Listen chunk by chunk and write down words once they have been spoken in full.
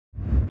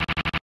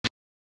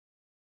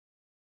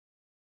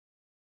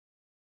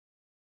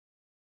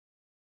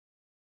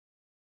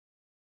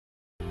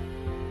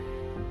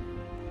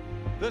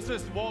This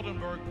is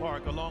Woldenberg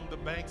Park along the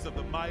banks of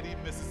the mighty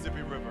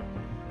Mississippi River.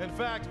 In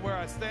fact, where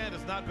I stand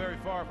is not very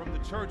far from the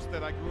church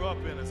that I grew up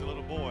in as a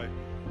little boy,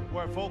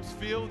 where folks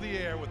fill the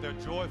air with their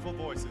joyful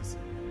voices.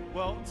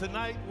 Well,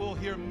 tonight we'll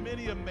hear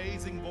many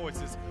amazing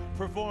voices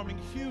performing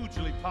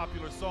hugely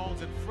popular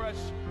songs in fresh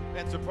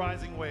and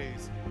surprising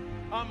ways.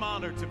 I'm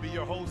honored to be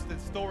your host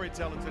and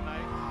storyteller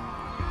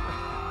tonight.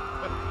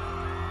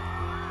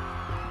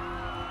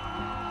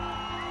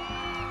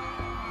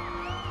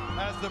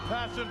 As the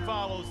Passion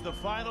follows the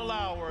final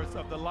hours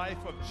of the life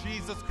of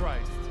Jesus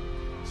Christ,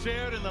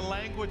 shared in the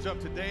language of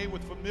today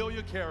with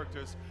familiar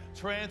characters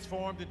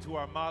transformed into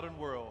our modern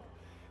world.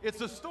 It's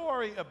a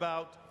story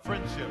about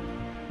friendship,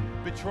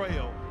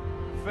 betrayal,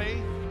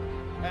 faith,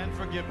 and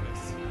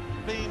forgiveness.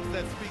 Themes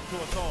that speak to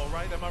us all,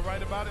 right? Am I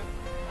right about it?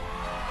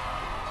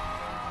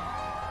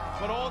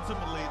 But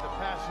ultimately, the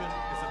Passion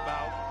is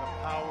about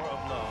the power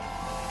of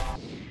love.